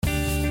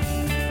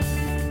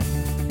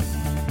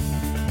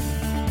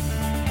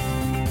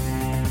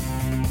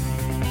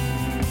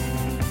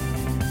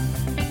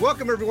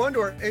Welcome, everyone,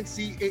 to our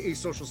NCAA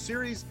Social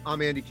Series.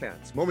 I'm Andy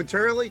Katz.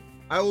 Momentarily,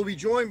 I will be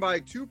joined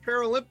by two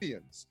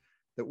Paralympians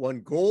that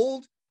won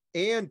gold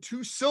and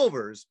 2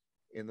 silvers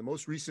in the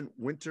most recent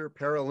Winter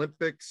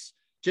Paralympics.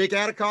 Jake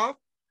Adikoff,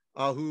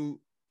 who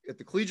at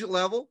the collegiate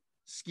level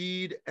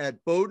skied at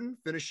Bowdoin,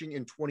 finishing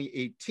in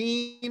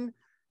 2018.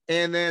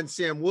 And then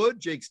Sam Wood,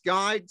 Jake's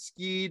guide,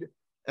 skied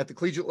at the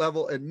collegiate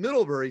level at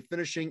Middlebury,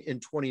 finishing in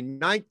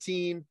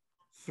 2019.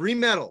 3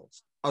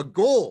 medals, a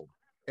gold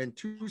and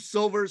 2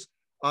 silvers.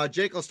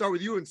 Jake, I'll start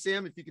with you, and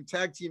Sam, if you can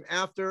tag team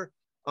after.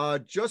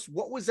 Just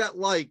what was that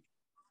like?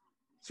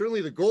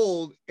 Certainly the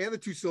gold and the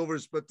 2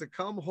 silvers, but to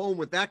come home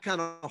with that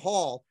kind of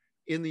haul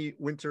in the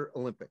Winter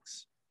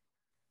Olympics.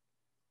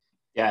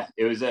 Yeah,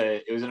 it was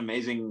an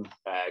amazing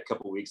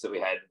couple of weeks that we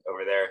had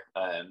over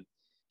there.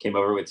 Came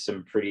over with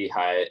some pretty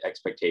high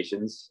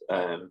expectations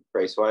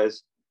race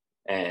wise,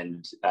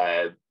 and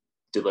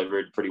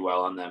delivered pretty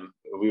well on them.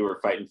 We were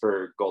fighting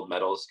for gold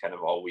medals kind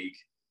of all week.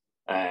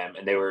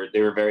 And they were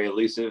very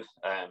elusive.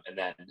 And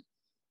then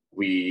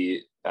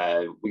we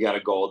got a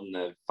gold in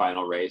the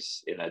final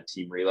race in a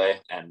team relay.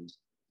 And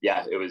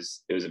yeah, it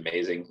was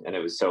amazing. And it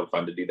was so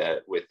fun to do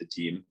that with the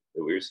team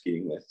that we were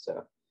skiing with.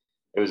 So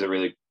it was a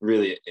really,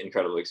 really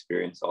incredible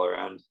experience all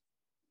around.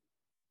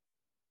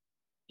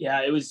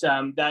 Yeah, it was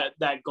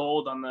that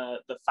gold on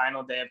the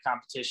final day of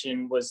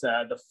competition was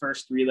the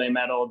first relay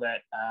medal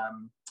that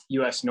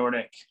U.S.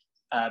 Nordic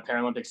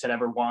Paralympics had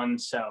ever won.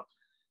 So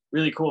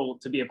really cool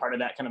to be a part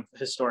of that kind of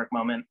historic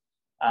moment,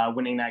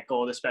 winning that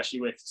gold, especially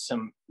with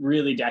some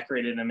really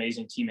decorated and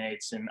amazing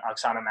teammates, and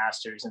Oksana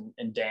Masters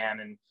and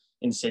Dan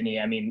and Sydney.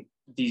 I mean,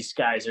 these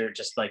guys are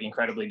just like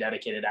incredibly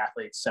dedicated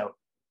athletes. So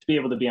to be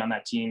able to be on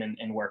that team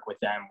and work with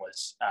them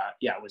was,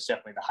 it was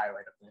definitely the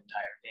highlight of the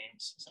entire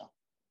games. So.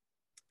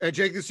 And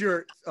Jake, this is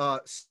your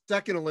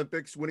second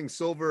Olympics, winning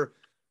silver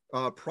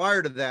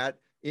prior to that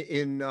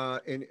in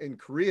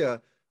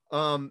Korea.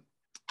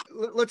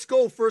 Let's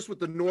go first with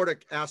the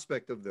Nordic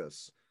aspect of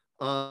this.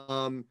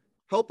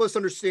 Help us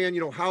understand,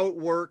 how it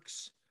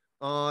works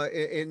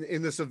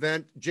in this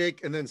event,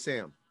 Jake, and then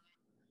Sam.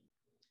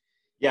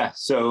 Yeah.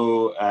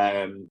 So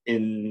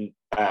in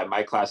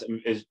my class,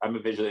 I'm a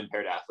visually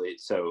impaired athlete.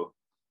 So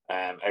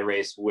I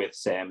race with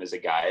Sam as a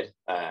guide.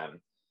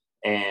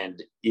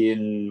 And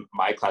in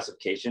my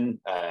classification,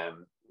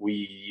 we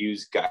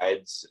use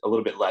guides a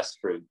little bit less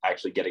for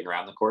actually getting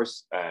around the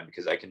course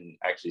because I can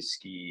actually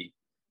ski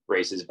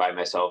races by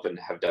myself and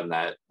have done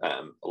that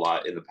a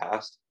lot in the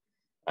past.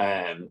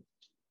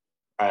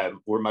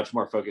 We're much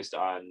more focused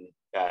on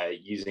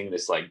using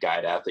this like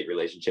guide athlete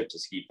relationship to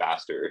ski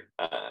faster.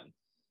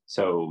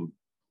 So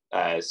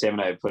Sam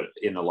and I have put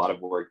in a lot of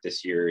work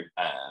this year,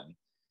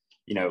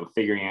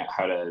 figuring out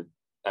how to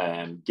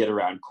get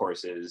around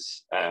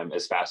courses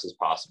as fast as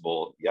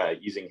possible,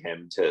 using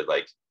him to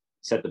like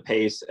set the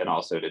pace and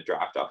also to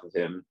draft off of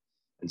him.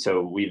 And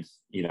so we've,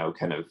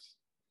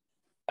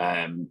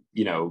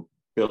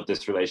 built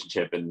this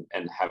relationship and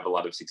have a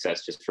lot of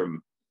success just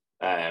from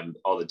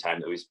all the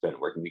time that we spent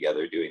working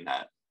together doing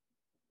that.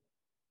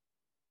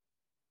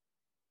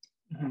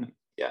 Mm-hmm.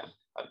 Yeah.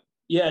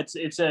 Yeah,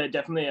 it's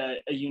definitely a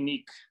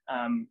unique,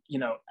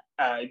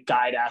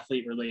 guide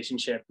athlete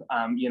relationship.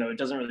 It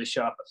doesn't really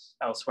show up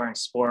elsewhere in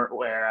sport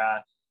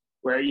where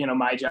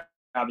my job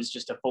is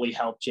just to fully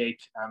help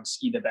Jake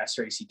ski the best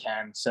race he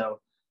can.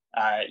 So,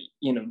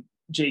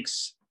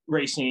 Jake's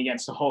racing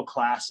against a whole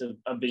class of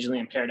visually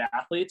impaired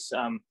athletes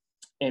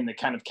in the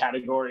kind of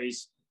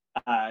categories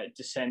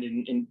descend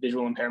in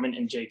visual impairment,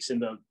 and Jake's in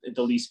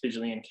the least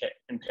visually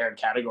impaired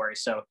category.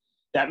 So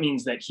that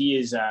means that he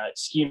is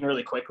skiing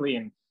really quickly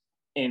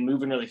and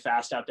moving really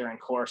fast out there in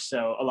course.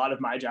 So a lot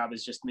of my job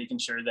is just making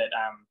sure that,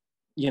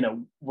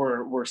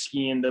 we're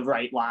skiing the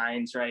right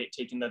lines, right?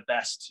 Taking the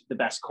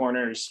best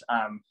corners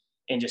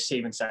and just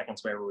saving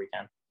seconds wherever we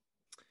can.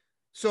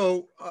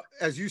 So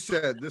as you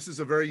said, this is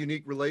a very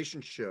unique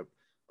relationship.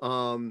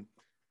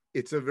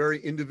 It's a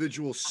very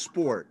individual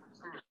sport.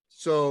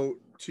 So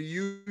to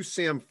you,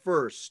 Sam,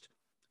 first,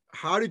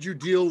 how did you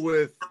deal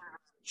with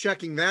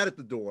checking that at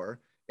the door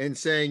and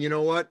saying, you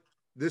know what,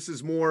 this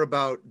is more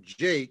about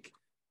Jake,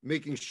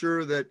 making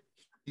sure that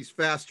he's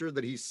faster,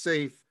 that he's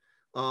safe,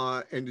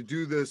 and to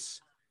do this,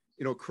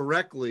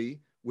 correctly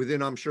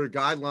within, I'm sure,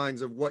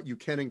 guidelines of what you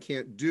can and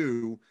can't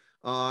do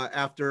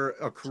after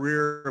a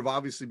career of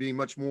obviously being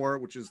much more,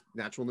 which is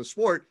natural in the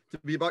sport, to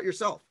be about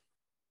yourself.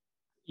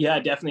 Yeah,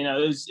 definitely.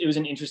 No, it was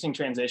an interesting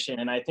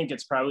transition. And I think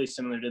it's probably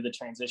similar to the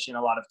transition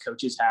a lot of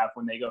coaches have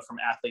when they go from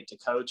athlete to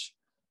coach,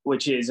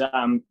 which is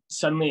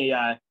suddenly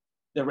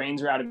the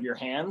reins are out of your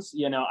hands.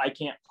 I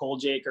can't pull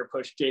Jake or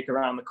push Jake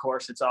around the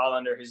course. It's all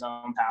under his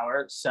own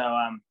power. So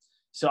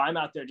I'm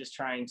out there just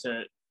trying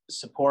to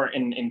support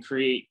and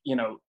create,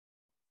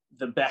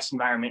 the best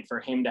environment for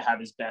him to have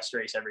his best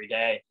race every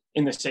day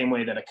in the same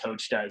way that a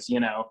coach does.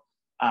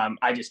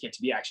 I just get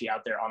to be actually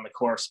out there on the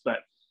course.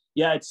 But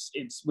yeah,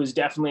 it was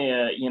definitely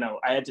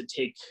I had to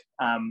take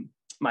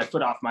my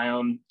foot off my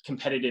own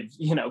competitive,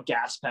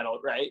 gas pedal,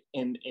 right?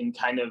 And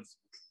kind of,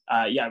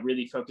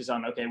 really focus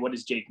on, okay, what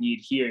does Jake need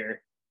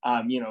here?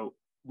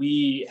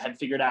 we had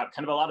figured out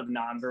kind of a lot of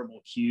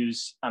nonverbal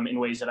cues in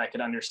ways that I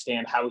could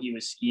understand how he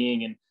was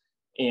skiing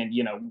and,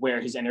 you know,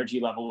 where his energy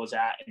level was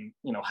at and,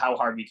 you know, how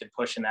hard we could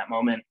push in that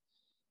moment.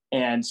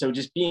 And so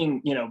just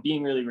being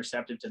really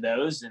receptive to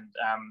those. And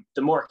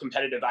the more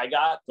competitive I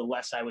got, the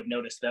less I would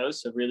notice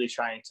those. So really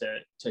trying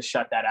to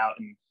shut that out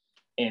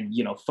and,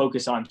 you know,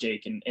 focus on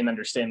Jake and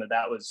understand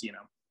that was, you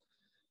know,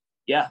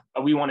 yeah,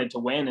 we wanted to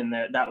win and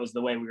that was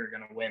the way we were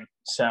going to win.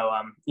 So,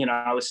 you know,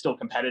 I was still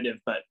competitive,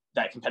 but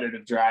that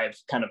competitive drive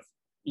kind of,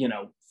 you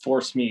know,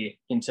 forced me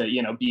into,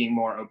 you know, being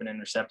more open and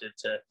receptive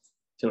to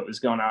what was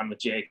going on with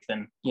Jake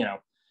than, you know,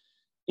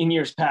 in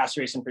years past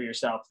racing for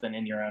yourself than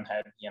in your own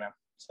head, you know,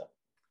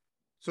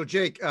 So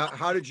Jake,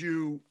 how did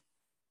you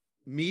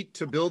meet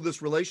to build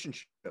this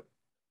relationship?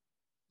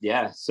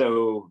 Yeah,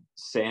 so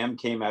Sam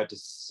came out to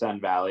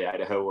Sun Valley,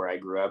 Idaho, where I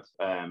grew up,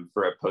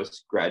 for a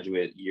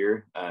postgraduate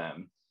year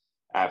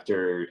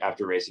after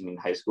racing in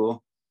high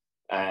school,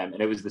 and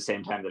it was the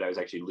same time that I was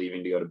actually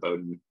leaving to go to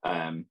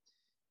Bowdoin.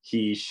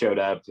 He showed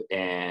up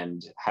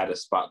and had a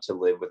spot to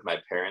live with my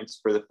parents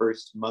for the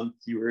first month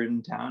you were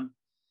in town,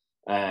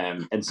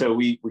 and so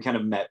we kind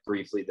of met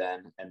briefly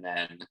then, and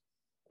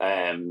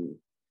then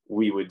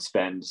we would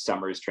spend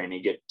summers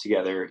training get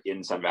together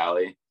in Sun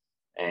Valley.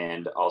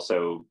 And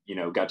also, you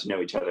know, got to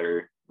know each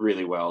other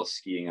really well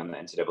skiing on the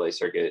NCAA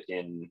circuit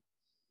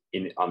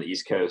on the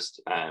East Coast.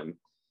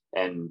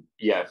 And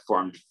yeah,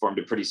 formed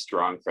a pretty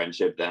strong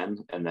friendship then.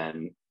 And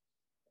then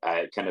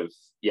I kind of,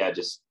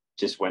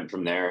 just went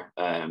from there.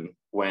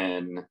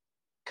 When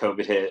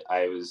COVID hit,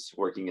 I was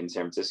working in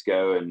San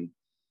Francisco and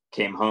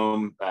came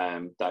home,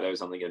 thought I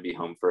was only going to be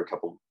home for a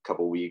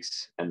couple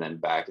weeks and then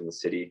back in the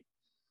city.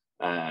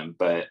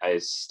 But I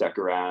stuck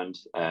around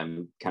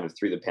kind of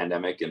through the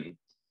pandemic, and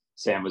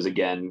Sam was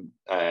again,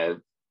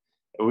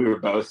 we were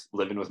both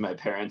living with my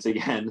parents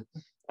again,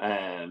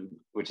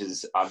 which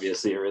is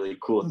obviously a really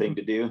cool thing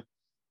to do.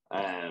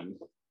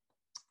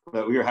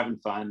 But we were having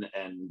fun,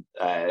 and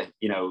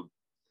you know,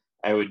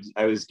 I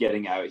was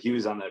getting out. He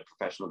was on the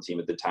professional team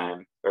at the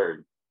time,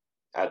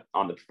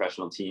 on the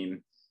professional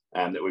team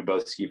that we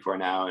both ski for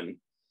now, and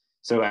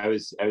so I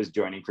was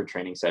joining for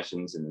training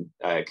sessions and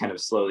kind of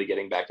slowly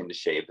getting back into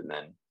shape. And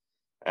then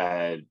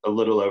a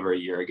little over a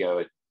year ago,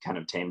 it kind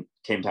of came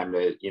time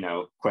to, you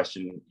know,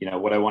 question, you know,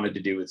 what I wanted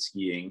to do with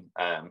skiing,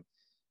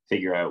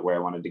 figure out where I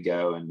wanted to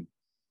go.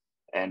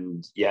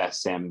 And yeah,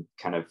 Sam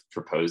kind of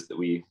proposed that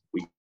we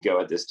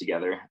go at this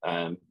together,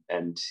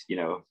 and, you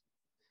know,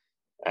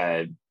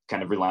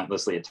 kind of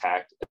relentlessly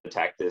attack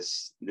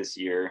this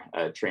year,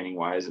 training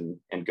wise,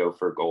 and go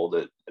for gold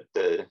at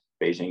the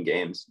Beijing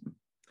Games.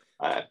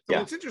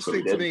 What's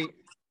interesting to me,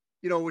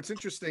 you know, what's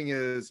interesting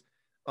is,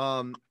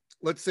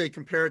 let's say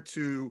compare it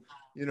to,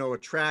 you know, a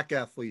track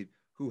athlete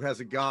who has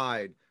a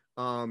guide.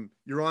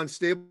 You're on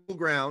stable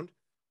ground.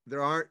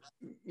 There aren't,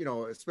 you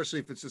know, especially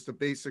if it's just a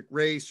basic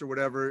race or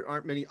whatever,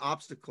 aren't many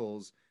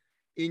obstacles.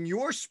 In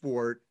your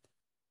sport,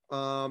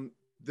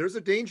 there's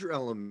a danger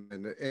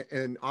element,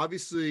 and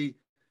obviously,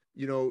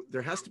 you know,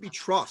 there has to be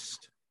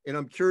trust. And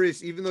I'm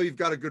curious, even though you've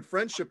got a good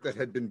friendship that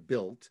had been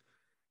built,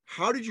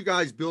 how did you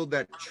guys build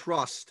that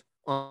trust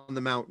on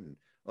the mountain?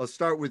 I'll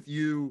start with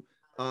you,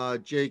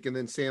 Jake, and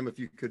then Sam, if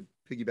you could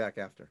piggyback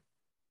after.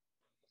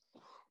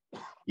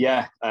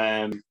 Yeah,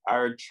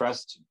 our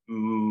trust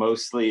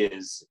mostly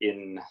is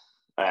in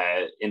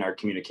our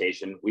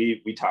communication.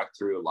 We talk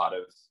through a lot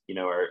of, you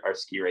know, our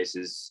ski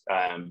races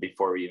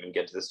before we even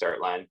get to the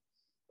start line,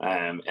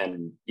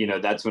 and you know,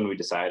 that's when we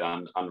decide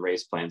on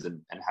race plans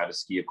and how to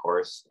ski a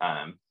course.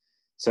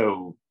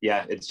 So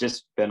yeah, it's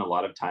just been a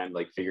lot of time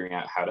like figuring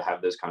out how to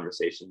have those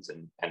conversations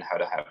and how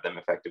to have them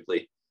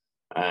effectively.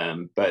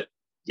 But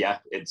yeah,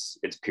 it's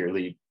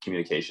purely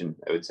communication,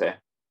 I would say.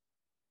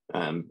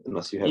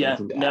 Unless you have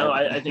anything to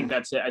add. I think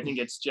that's it. I think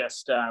it's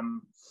just,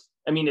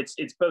 I mean,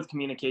 it's both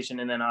communication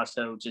and then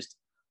also just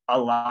a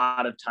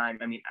lot of time.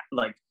 I mean,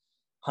 like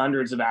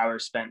hundreds of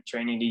hours spent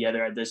training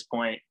together at this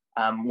point,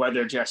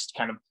 whether just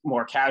kind of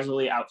more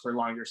casually out for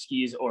longer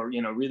skis or,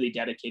 you know, really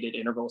dedicated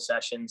interval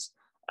sessions.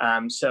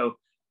 So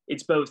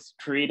it's both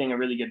creating a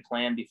really good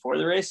plan before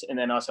the race and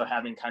then also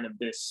having kind of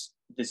this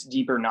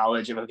deeper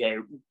knowledge of, okay,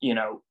 you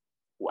know,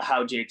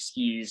 how Jake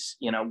skis,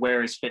 you know,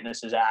 where his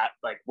fitness is at,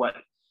 like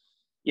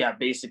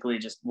basically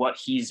just what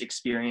he's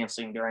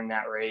experiencing during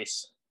that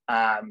race.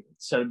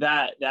 So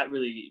that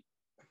really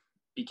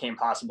became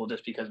possible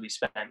just because we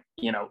spent,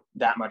 you know,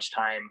 that much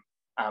time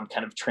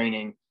kind of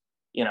training,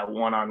 you know,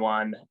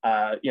 one-on-one,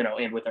 you know,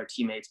 and with our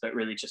teammates, but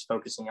really just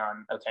focusing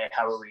on, okay,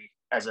 how are we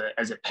as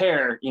a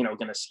pair, you know,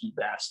 going to ski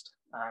best?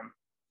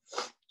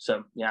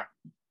 So, yeah.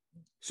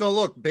 So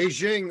look,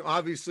 Beijing,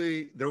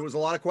 obviously there was a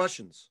lot of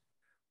questions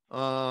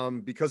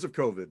because of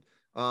COVID.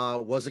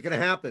 Was it going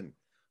to happen?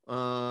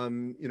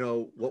 You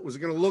know, what was it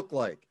going to look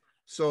like?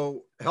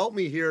 So help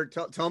me here.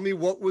 Tell me,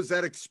 what was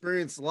that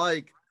experience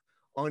like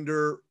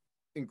under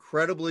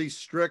incredibly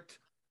strict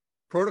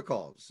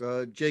protocols?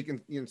 Jake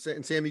and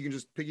Sam, you can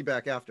just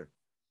piggyback after.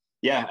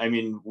 Yeah, I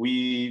mean,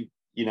 we,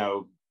 you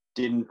know,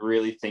 didn't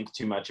really think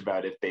too much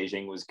about if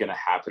Beijing was going to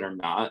happen or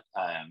not.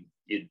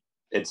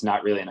 it's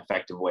not really an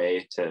effective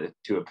way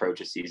to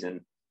approach a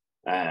season.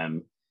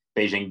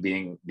 Beijing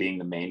being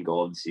the main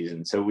goal of the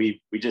season. So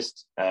we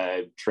just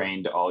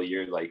trained all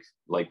year like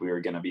we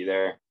were going to be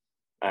there,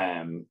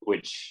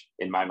 which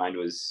in my mind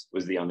was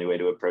the only way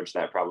to approach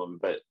that problem.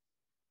 But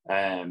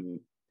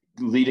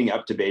leading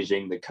up to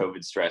Beijing, the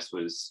COVID stress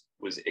was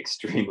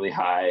extremely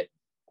high.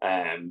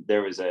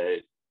 There was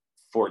a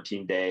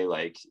 14-day,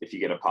 like, if you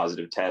get a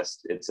positive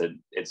test,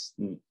 it's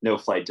no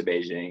flight to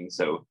Beijing.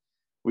 So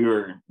we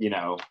were,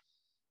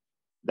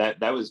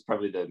 that was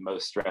probably the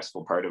most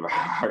stressful part of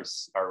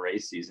our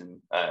race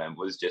season,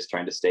 was just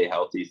trying to stay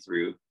healthy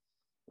through,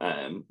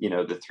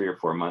 the 3 or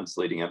 4 months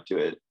leading up to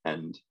it.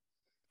 And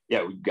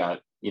yeah, we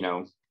got,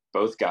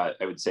 both got,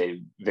 I would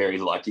say, very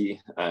lucky,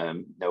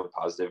 no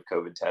positive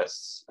COVID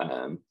tests,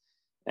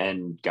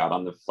 and got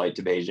on the flight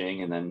to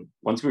Beijing. And then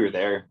once we were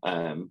there,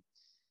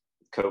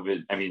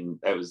 COVID, I mean,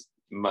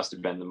 must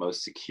have been the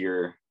most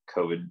secure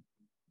COVID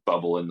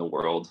bubble in the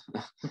world.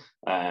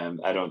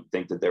 I don't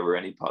think that there were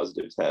any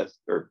positive tests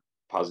or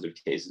positive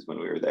cases when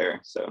we were there.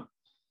 So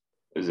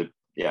it was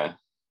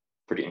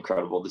pretty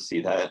incredible to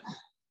see that.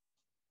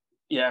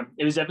 Yeah,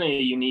 it was definitely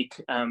a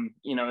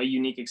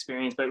unique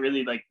experience, but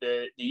really, like,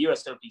 the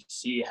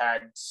USOPC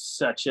had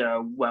such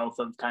a wealth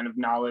of kind of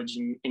knowledge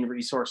and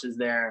resources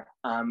there,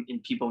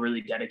 and people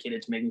really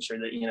dedicated to making sure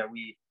that,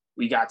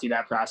 we got through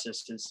that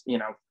process as,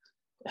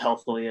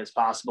 healthily as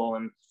possible.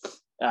 And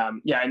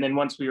and then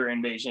once we were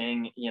in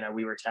Beijing,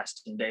 we were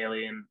testing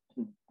daily, and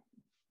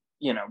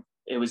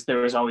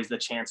there was always the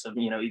chance of,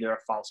 either a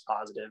false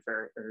positive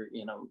or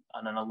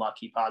an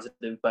unlucky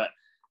positive. But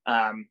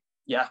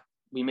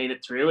we made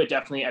it through. It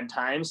definitely at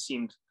times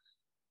seemed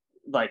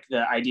like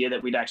the idea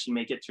that we'd actually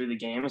make it through the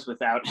games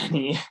without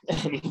any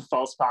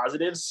false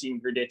positives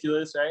seemed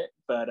ridiculous, right?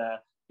 But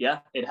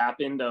it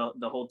happened.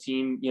 The whole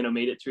team,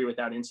 made it through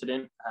without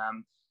incident.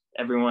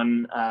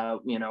 Everyone,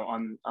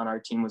 on our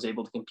team was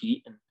able to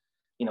compete, and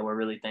we're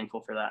really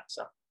thankful for that.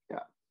 So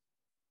yeah.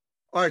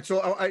 All right,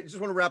 so I just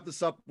want to wrap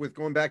this up with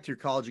going back to your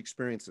college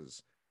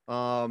experiences.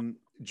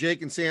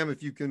 Jake and Sam,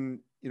 if you can,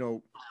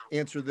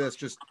 answer this,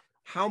 just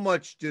how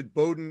much did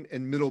Bowdoin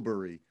and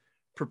Middlebury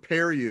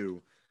prepare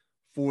you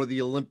for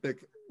the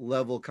Olympic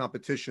level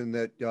competition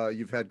that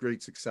you've had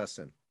great success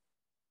in?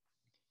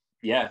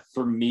 Yeah,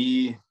 for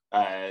me,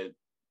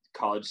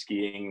 college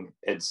skiing,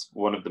 it's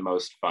one of the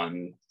most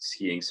fun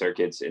skiing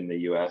circuits in the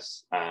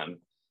US,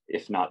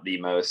 if not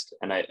the most.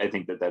 And I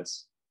think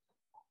that's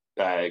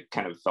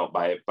kind of felt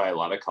by a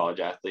lot of college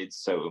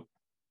athletes. So,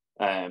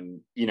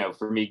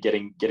 for me,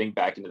 getting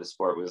back into the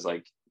sport was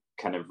like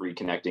kind of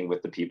reconnecting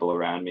with the people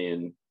around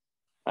me,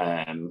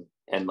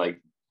 and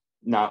like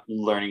not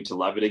learning to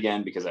love it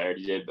again because I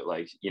already did, but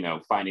like,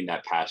 finding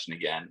that passion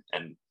again.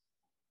 And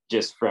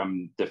just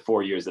from the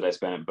 4 years that I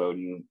spent at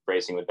Bowdoin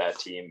racing with that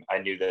team, I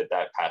knew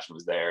that passion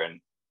was there.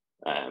 And,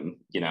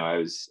 I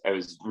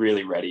was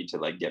really ready to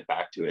like get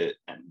back to it.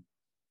 And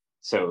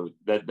so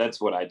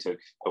that's what I took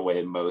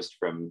away most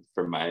from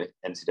my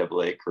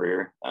NCAA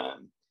career.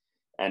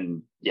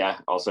 And yeah,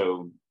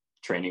 also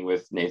training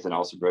with Nathan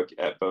Alsterbrook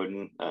at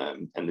Bowdoin,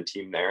 and the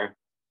team there.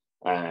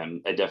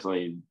 I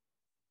definitely,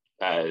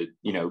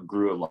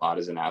 grew a lot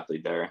as an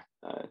athlete there.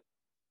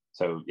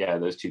 So yeah,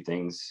 those two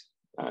things,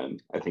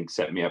 I think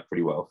set me up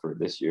pretty well for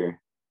this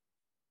year.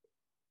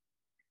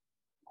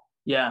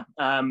 Yeah.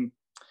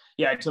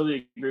 I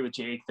totally agree with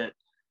Jake that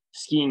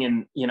skiing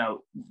in,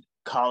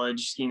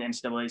 college skiing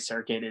NCAA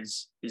circuit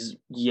is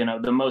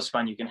the most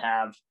fun you can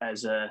have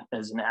as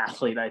an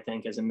athlete. I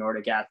think as a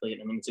Nordic athlete,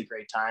 I mean, it's a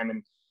great time,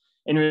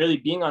 and really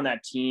being on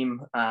that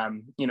team,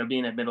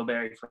 being at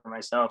Middlebury for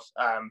myself,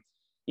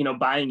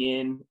 buying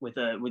in with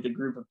a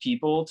group of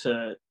people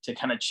to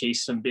kind of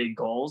chase some big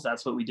goals.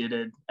 That's what we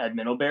did at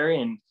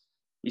Middlebury, and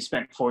we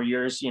spent 4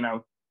 years,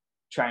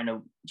 trying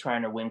to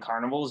win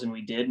carnivals, and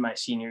we did my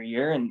senior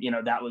year, and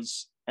that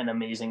was an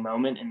amazing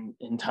moment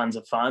and tons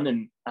of fun,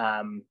 and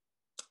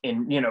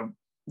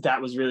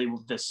that was really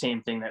the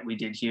same thing that we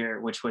did here,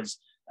 which was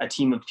a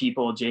team of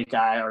people, Jake,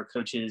 our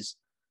coaches,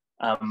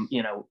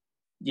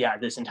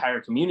 this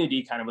entire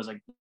community kind of was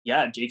like,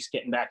 yeah, Jake's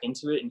getting back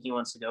into it and he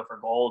wants to go for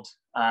gold.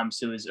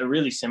 So it was a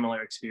really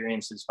similar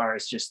experience as far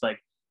as just like,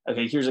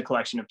 okay, here's a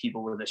collection of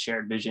people with a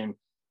shared vision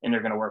and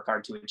they're going to work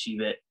hard to achieve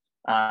it.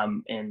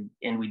 And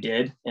we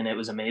did, and it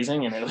was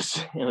amazing. And it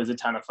was a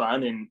ton of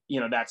fun. And,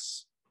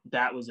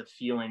 that was a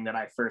feeling that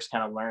I first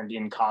kind of learned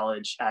in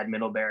college at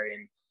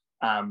Middlebury,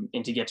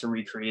 and to get to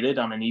recreate it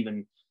on an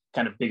even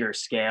kind of bigger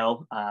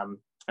scale.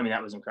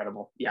 That was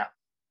incredible. Yeah.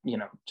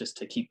 Just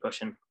to keep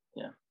pushing.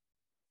 Yeah.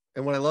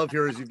 And what I love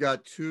here is you've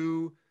got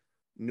two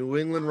New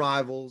England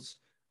rivals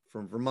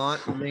from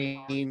Vermont and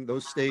Maine,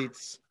 those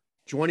states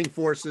joining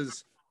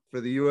forces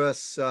for the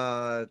U.S.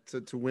 To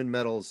win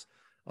medals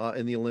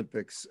in the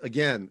Olympics.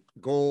 Again,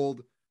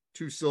 gold,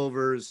 2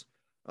 silvers.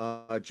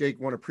 Jake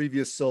won a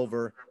previous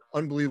silver.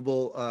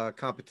 Unbelievable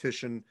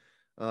competition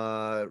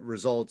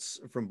results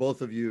from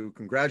both of you.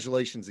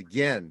 Congratulations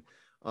again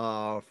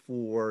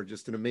for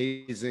just an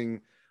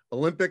amazing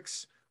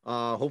Olympics.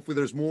 Hopefully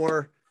there's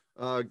more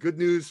Good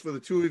news for the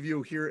two of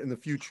you here in the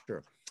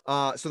future.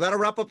 So that'll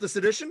wrap up this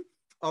edition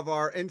of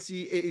our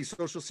NCAA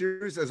social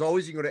series. As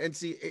always, you can go to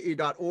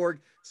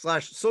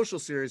ncaa.org/social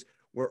series,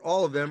 where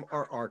all of them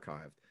are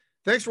archived.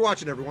 Thanks for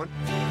watching, everyone.